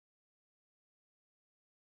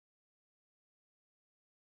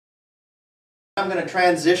I'm going to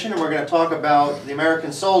transition and we're going to talk about the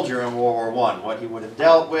American soldier in World War I, what he would have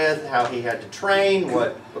dealt with, how he had to train,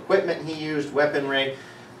 what equipment he used, weaponry,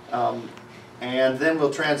 and then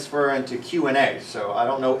we'll transfer into Q&A. So I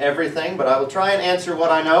don't know everything, but I will try and answer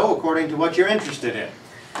what I know according to what you're interested in.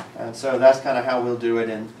 And so that's kind of how we'll do it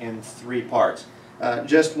in three parts.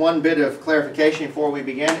 Just one bit of clarification before we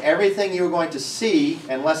begin. Everything you're going to see,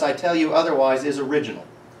 unless I tell you otherwise, is original.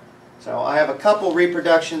 So I have a couple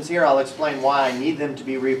reproductions here. I'll explain why I need them to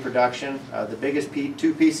be reproduction. The biggest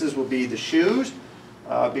two pieces will be the shoes,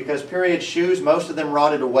 because period shoes, most of them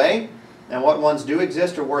rotted away, and what ones do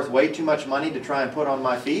exist are worth way too much money to try and put on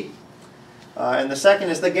my feet. And the second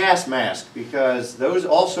is the gas mask, because those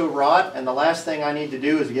also rot, and the last thing I need to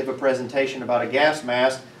do is give a presentation about a gas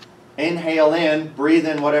mask, inhale in, breathe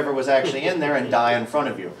in whatever was actually in there, and die in front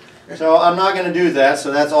of you. So I'm not going to do that,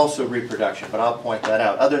 so that's also reproduction, but I'll point that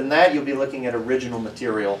out. Other than that, you'll be looking at original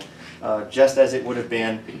material just as it would have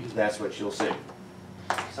been. That's what you'll see.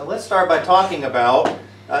 So let's start by talking about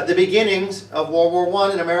the beginnings of World War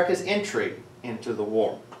I and America's entry into the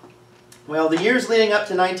war. Well, the years leading up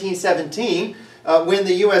to 1917, when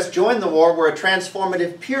the U.S. joined the war, were a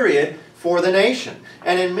transformative period for the nation.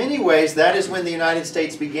 And in many ways, that is when the United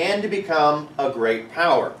States began to become a great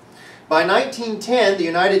power. By 1910, the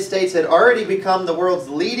United States had already become the world's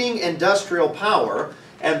leading industrial power,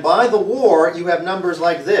 and by the war, you have numbers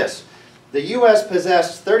like this. The U.S.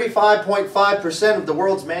 possessed 35.5% of the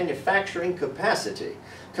world's manufacturing capacity,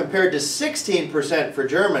 compared to 16% for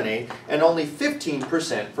Germany and only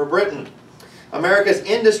 15% for Britain. America's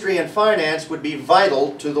industry and finance would be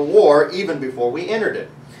vital to the war even before we entered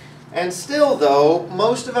it. And still, though,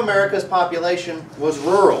 most of America's population was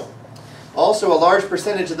rural. Also, a large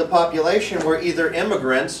percentage of the population were either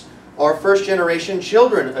immigrants or first-generation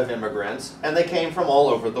children of immigrants, and they came from all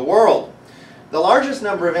over the world. The largest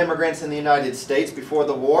number of immigrants in the United States before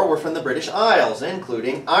the war were from the British Isles,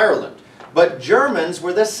 including Ireland. But Germans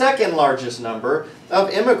were the second largest number of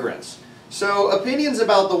immigrants. So opinions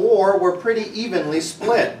about the war were pretty evenly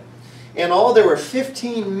split. In all, there were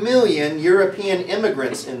 15 million European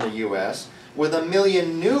immigrants in the U.S., with 1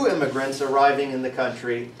 million new immigrants arriving in the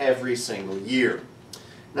country every single year.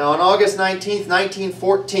 Now, on August 19,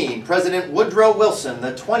 1914, President Woodrow Wilson,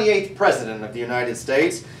 the 28th President of the United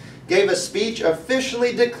States, gave a speech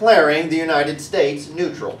officially declaring the United States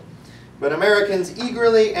neutral. But Americans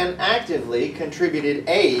eagerly and actively contributed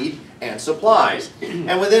aid and supplies.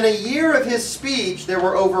 And within a year of his speech, there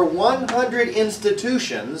were over 100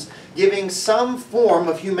 institutions giving some form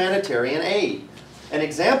of humanitarian aid. An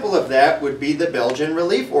example of that would be the Belgian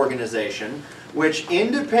Relief Organization, which,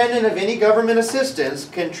 independent of any government assistance,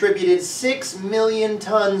 contributed 6 million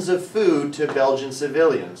tons of food to Belgian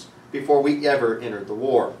civilians before we ever entered the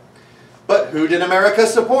war. But who did America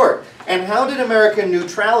support? And how did American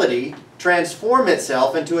neutrality transform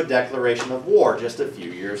itself into a declaration of war just a few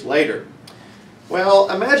years later? Well,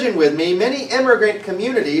 imagine with me, many immigrant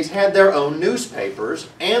communities had their own newspapers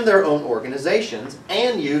and their own organizations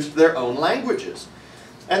and used their own languages.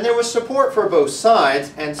 And there was support for both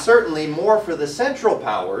sides, and certainly more for the Central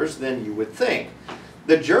Powers than you would think.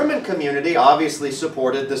 The German community obviously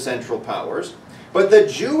supported the Central Powers, but the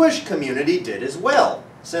Jewish community did as well,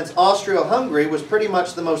 since Austria-Hungary was pretty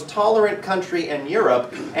much the most tolerant country in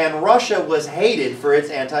Europe, and Russia was hated for its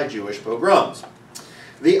anti-Jewish pogroms.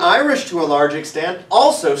 The Irish, to a large extent,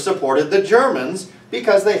 also supported the Germans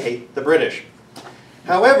because they hate the British.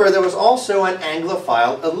 However, there was also an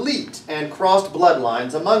Anglophile elite and crossed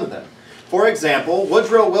bloodlines among them. For example,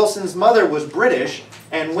 Woodrow Wilson's mother was British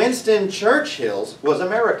and Winston Churchill's was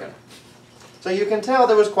American. So you can tell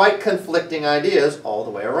there was quite conflicting ideas all the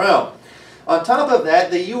way around. On top of that,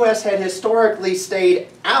 the U.S. had historically stayed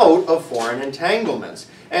out of foreign entanglements,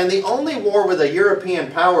 and the only war with a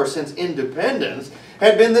European power since independence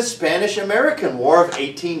had been the Spanish-American War of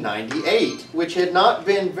 1898, which had not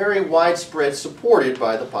been very widespread supported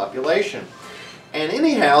by the population. And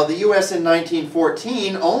anyhow, the U.S. in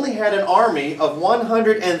 1914 only had an army of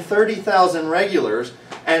 130,000 regulars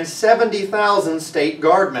and 70,000 State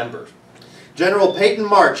Guard members. General Peyton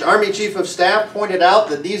March, Army Chief of Staff, pointed out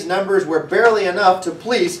that these numbers were barely enough to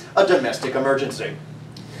police a domestic emergency.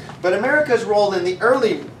 But America's role in the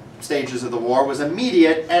early stages of the war was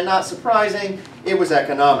immediate, and not surprising, it was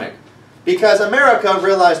economic. Because America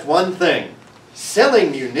realized one thing: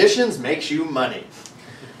 selling munitions makes you money.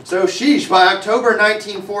 So sheesh, by October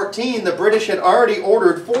 1914, the British had already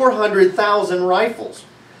ordered 400,000 rifles.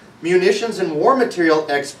 Munitions and war material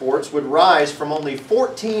exports would rise from only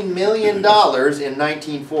 $14 million in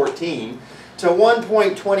 1914 to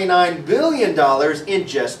 $1.29 billion in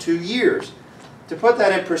just 2 years. To put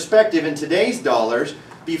that in perspective in today's dollars,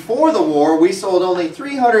 before the war we sold only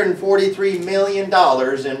 $343 million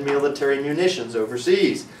in military munitions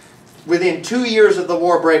overseas. Within 2 years of the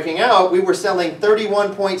war breaking out, we were selling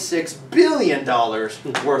 $31.6 billion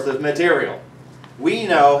worth of material. We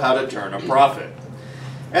know how to turn a profit.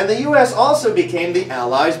 And the U.S. also became the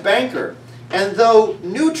Allies' banker. And though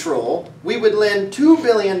neutral, we would lend $2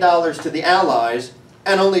 billion to the Allies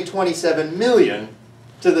and only $27 million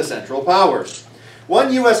to the Central Powers.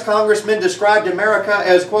 One U.S. congressman described America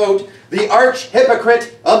as, quote, the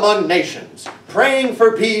arch-hypocrite among nations, praying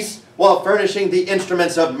for peace while furnishing the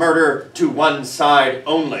instruments of murder to one side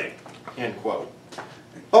only, end quote.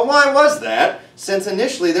 But why was that, since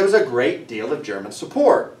initially there was a great deal of German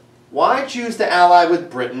support? Why choose to ally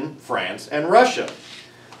with Britain, France, and Russia?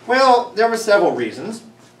 Well, there were several reasons.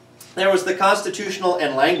 There was the constitutional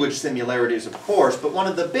and language similarities, of course, but one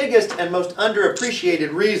of the biggest and most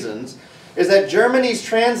underappreciated reasons is that Germany's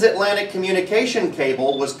transatlantic communication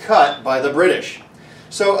cable was cut by the British.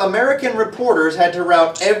 So American reporters had to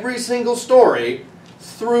route every single story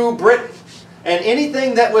through Britain. And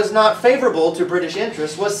anything that was not favorable to British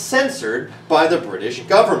interests was censored by the British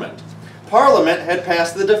government. Parliament had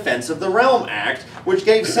passed the Defense of the Realm Act, which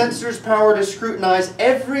gave censors power to scrutinize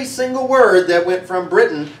every single word that went from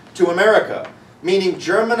Britain to America, meaning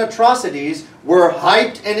German atrocities were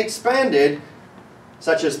hyped and expanded,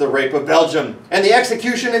 such as the rape of Belgium and the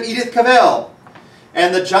execution of Edith Cavell.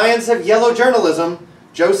 And the giants of yellow journalism,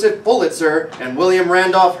 Joseph Pulitzer and William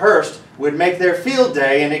Randolph Hearst, would make their field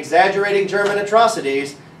day in exaggerating German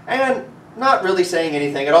atrocities and not really saying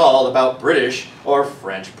anything at all about British or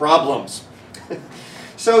French problems.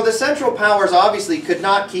 So the Central Powers obviously could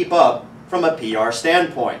not keep up from a PR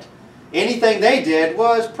standpoint. Anything they did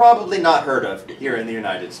was probably not heard of here in the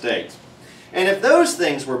United States. And if those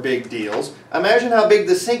things were big deals, imagine how big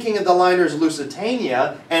the sinking of the liners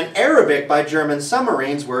Lusitania and Arabic by German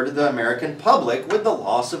submarines were to the American public with the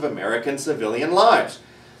loss of American civilian lives.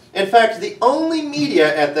 In fact, the only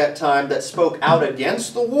media at that time that spoke out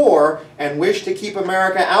against the war and wished to keep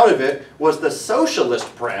America out of it was the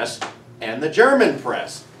socialist press and the German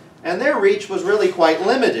press. And their reach was really quite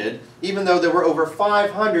limited, even though there were over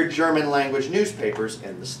 500 German-language newspapers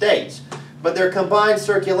in the States. But their combined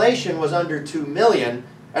circulation was under 2 million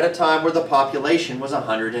at a time where the population was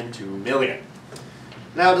 102 million.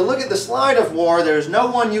 Now, to look at the slide of war, there's no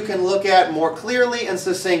one you can look at more clearly and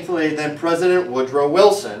succinctly than President Woodrow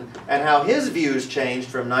Wilson and how his views changed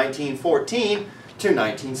from 1914 to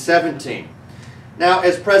 1917. Now,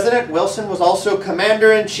 as president, Wilson was also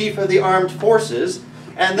commander-in-chief of the armed forces,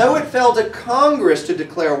 and though it fell to Congress to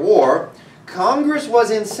declare war, Congress was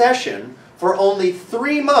in session for only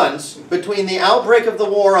 3 months between the outbreak of the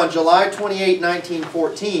war on July 28,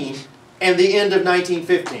 1914 and the end of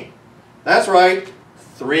 1915. That's right,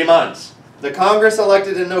 3 months. The Congress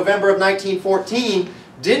elected in November of 1914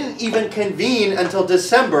 didn't even convene until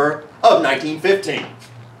December of 1915.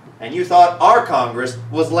 And you thought our Congress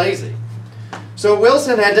was lazy. So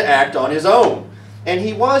Wilson had to act on his own. And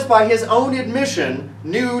he was, by his own admission,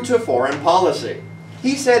 new to foreign policy.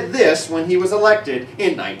 He said this when he was elected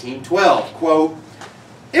in 1912, quote,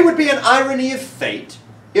 "It would be an irony of fate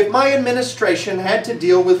if my administration had to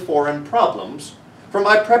deal with foreign problems, for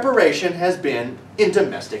my preparation has been in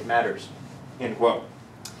domestic matters," end quote.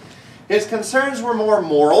 His concerns were more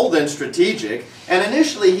moral than strategic, and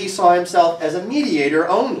initially he saw himself as a mediator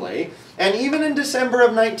only, and even in December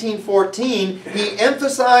of 1914, he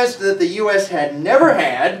emphasized that the U.S. had never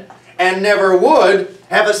had, and never would,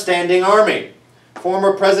 have a standing army.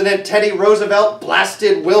 Former President Teddy Roosevelt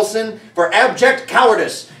blasted Wilson for abject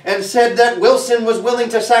cowardice and said that Wilson was willing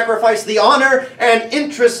to sacrifice the honor and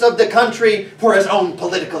interests of the country for his own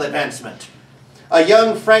political advancement. A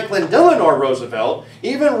young Franklin Delano Roosevelt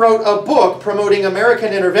even wrote a book promoting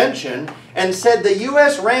American intervention and said the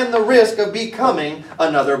U.S. ran the risk of becoming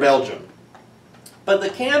another Belgium. But the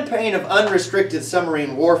campaign of unrestricted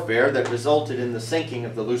submarine warfare that resulted in the sinking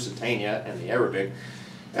of the Lusitania and the Arabic,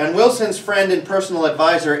 and Wilson's friend and personal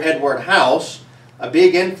advisor Edward House, a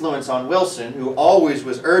big influence on Wilson, who always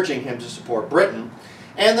was urging him to support Britain,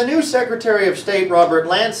 and the new Secretary of State Robert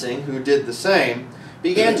Lansing, who did the same,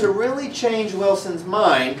 began to really change Wilson's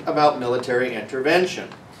mind about military intervention.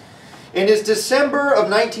 In his December of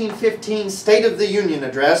 1915 State of the Union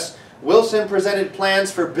address, Wilson presented plans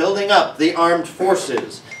for building up the armed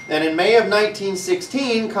forces, and in May of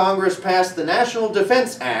 1916, Congress passed the National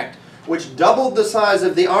Defense Act, which doubled the size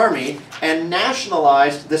of the Army and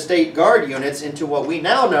nationalized the State Guard units into what we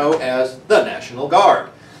now know as the National Guard.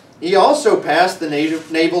 He also passed the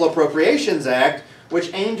Naval Appropriations Act,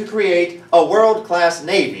 which aimed to create a world-class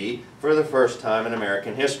Navy for the first time in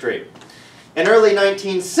American history. In early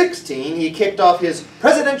 1916, he kicked off his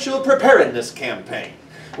presidential preparedness campaign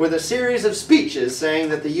with a series of speeches saying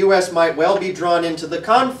that the U.S. might well be drawn into the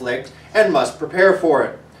conflict and must prepare for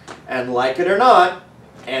it. And like it or not,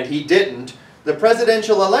 and he didn't, the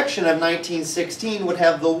presidential election of 1916 would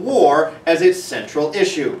have the war as its central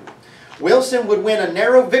issue. Wilson would win a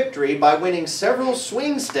narrow victory by winning several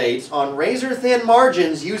swing states on razor-thin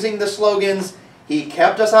margins using the slogans, "He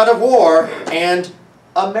kept us out of war," and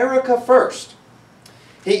 "America first."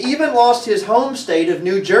 He even lost his home state of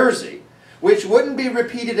New Jersey, which wouldn't be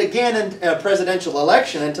repeated again in a presidential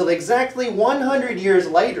election until exactly 100 years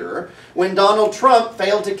later, when Donald Trump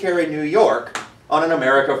failed to carry New York on an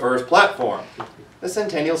America First platform. The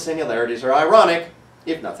centennial similarities are ironic,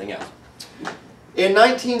 if nothing else. In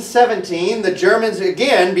 1917, the Germans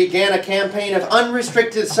again began a campaign of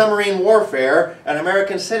unrestricted submarine warfare, and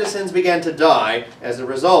American citizens began to die as a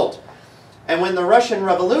result. And when the Russian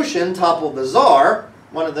Revolution toppled the Tsar,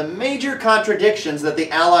 one of the major contradictions that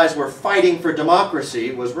the Allies were fighting for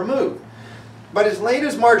democracy was removed. But as late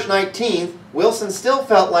as March 19th, Wilson still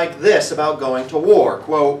felt like this about going to war,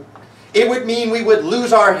 quote, "It would mean we would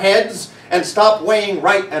lose our heads and stop weighing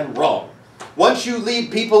right and wrong. Once you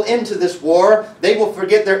lead people into this war, they will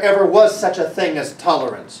forget there ever was such a thing as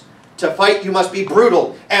tolerance. To fight, you must be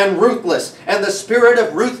brutal and ruthless, and the spirit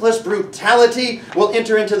of ruthless brutality will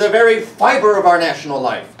enter into the very fiber of our national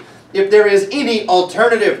life. If there is any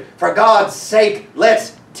alternative, for God's sake,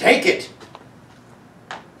 let's take it."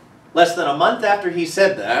 Less than a month after he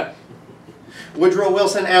said that, Woodrow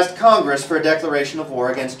Wilson asked Congress for a declaration of war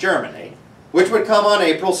against Germany, which would come on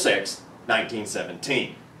April 6,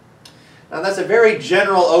 1917. Now that's a very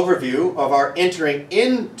general overview of our entering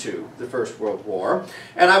into the First World War,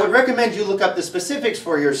 and I would recommend you look up the specifics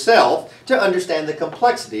for yourself to understand the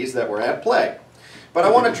complexities that were at play. But I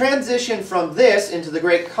want to transition from this into the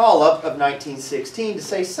great call-up of 1916 to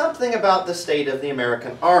say something about the state of the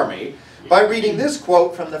American Army by reading this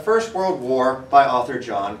quote from the First World War by author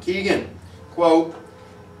John Keegan. Quote,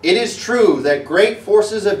 "It is true that great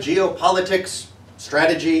forces of geopolitics,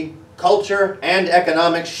 strategy, culture, and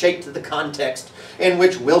economics shaped the context in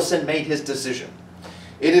which Wilson made his decision.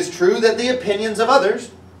 It is true that the opinions of others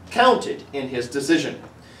counted in his decision.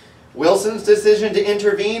 Wilson's decision to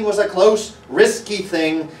intervene was a close, risky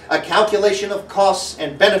thing, a calculation of costs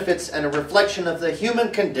and benefits and a reflection of the human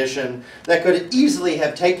condition that could easily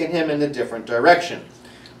have taken him in a different direction.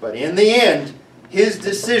 But in the end, his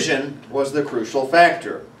decision was the crucial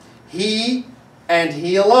factor. He, and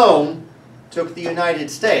he alone, took the United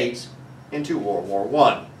States into World War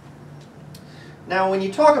I. Now, when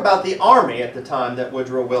you talk about the Army at the time that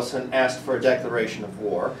Woodrow Wilson asked for a declaration of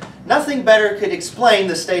war, nothing better could explain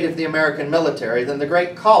the state of the American military than the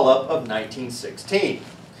great call-up of 1916.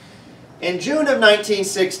 In June of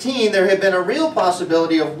 1916, there had been a real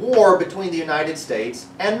possibility of war between the United States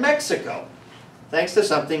and Mexico, thanks to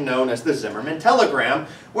something known as the Zimmerman Telegram,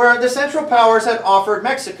 where the Central Powers had offered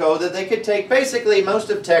Mexico that they could take basically most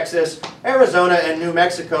of Texas, Arizona, and New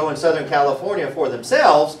Mexico and Southern California for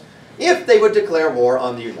themselves if they would declare war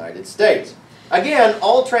on the United States. Again,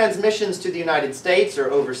 all transmissions to the United States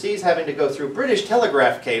or overseas having to go through British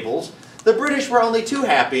telegraph cables, the British were only too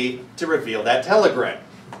happy to reveal that telegram.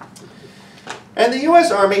 And the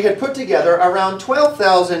U.S. Army had put together around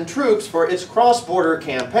 12,000 troops for its cross-border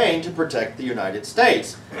campaign to protect the United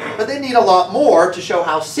States. But they need a lot more to show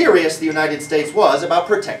how serious the United States was about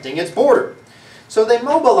protecting its border. So they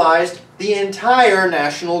mobilized the entire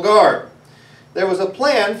National Guard. There was a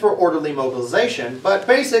plan for orderly mobilization, but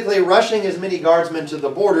basically rushing as many guardsmen to the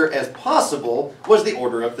border as possible was the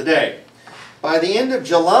order of the day. By the end of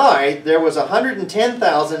July, there was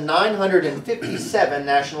 110,957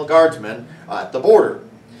 National Guardsmen at the border.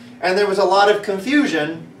 And there was a lot of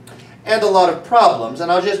confusion and a lot of problems, and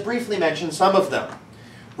I'll just briefly mention some of them.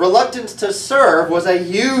 Reluctance to serve was a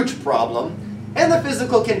huge problem, and the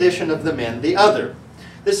physical condition of the men the other.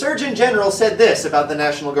 The Surgeon General said this about the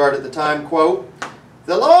National Guard at the time, quote,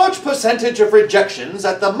 "The large percentage of rejections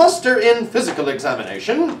at the muster-in physical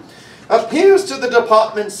examination appears to the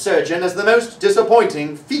department surgeon as the most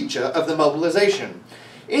disappointing feature of the mobilization,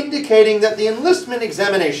 indicating that the enlistment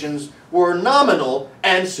examinations were nominal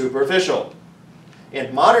and superficial."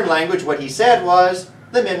 In modern language, what he said was,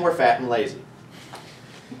 the men were fat and lazy.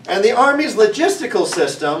 And the Army's logistical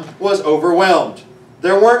system was overwhelmed.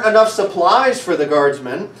 There weren't enough supplies for the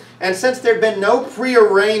Guardsmen, and since there had been no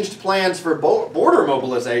prearranged plans for border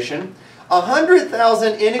mobilization,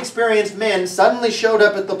 100,000 inexperienced men suddenly showed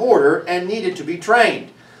up at the border and needed to be trained.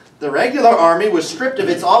 The regular Army was stripped of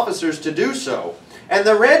its officers to do so, and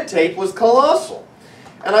the red tape was colossal.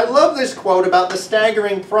 And I love this quote about the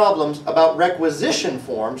staggering problems about requisition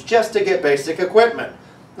forms just to get basic equipment.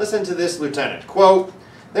 Listen to this, Lieutenant. Quote,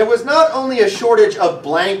 "There was not only a shortage of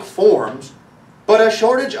blank forms, but a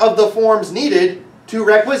shortage of the forms needed to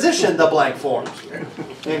requisition the blank forms."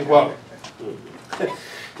 End quote.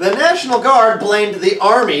 The National Guard blamed the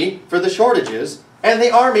Army for the shortages, and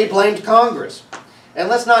the Army blamed Congress. And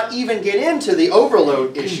let's not even get into the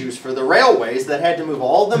overload issues for the railways that had to move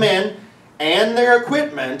all the men and their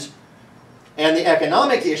equipment, and the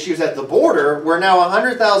economic issues at the border where now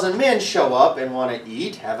 100,000 men show up and want to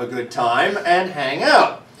eat, have a good time, and hang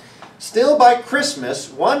out. Still by Christmas,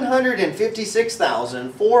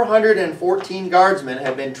 156,414 guardsmen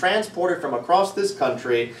had been transported from across this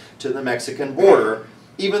country to the Mexican border,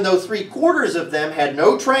 even though 3/4 of them had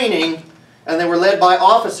no training and they were led by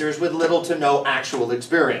officers with little to no actual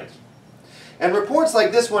experience. And reports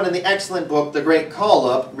like this one in the excellent book, The Great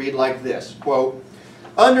Call-Up, read like this, quote,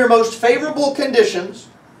 "Under most favorable conditions,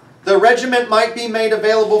 the regiment might be made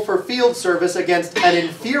available for field service against an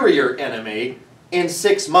inferior enemy in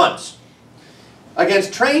 6 months.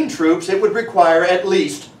 Against trained troops, it would require at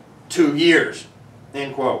least 2 years."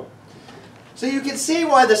 End quote. So you can see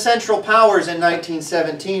why the Central Powers in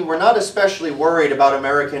 1917 were not especially worried about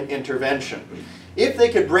American intervention, if they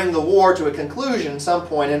could bring the war to a conclusion some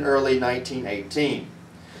point in early 1918.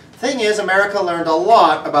 Thing is, America learned a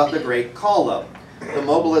lot about the Great Call-Up. The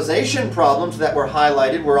mobilization problems that were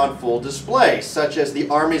highlighted were on full display, such as the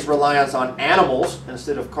Army's reliance on animals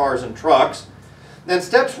instead of cars and trucks. Then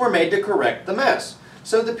steps were made to correct the mess.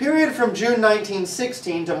 So the period from June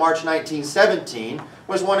 1916 to March 1917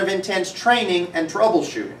 was one of intense training and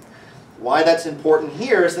troubleshooting. Why that's important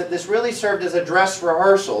here is that this really served as a dress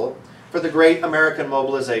rehearsal for the great American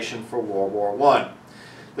mobilization for World War I.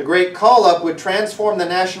 The Great Call-Up would transform the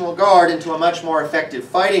National Guard into a much more effective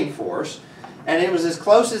fighting force, and it was as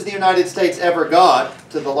close as the United States ever got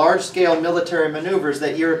to the large-scale military maneuvers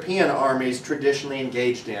that European armies traditionally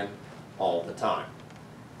engaged in all the time.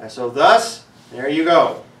 And so thus, there you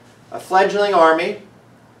go. A fledgling army,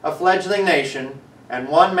 a fledgling nation, and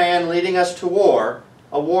one man leading us to war,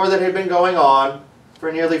 a war that had been going on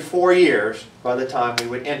for nearly 4 years by the time we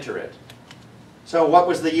would enter it. So what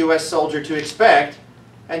was the U.S. soldier to expect,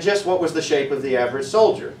 and just what was the shape of the average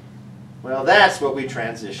soldier? Well, that's what we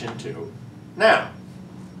transition to now.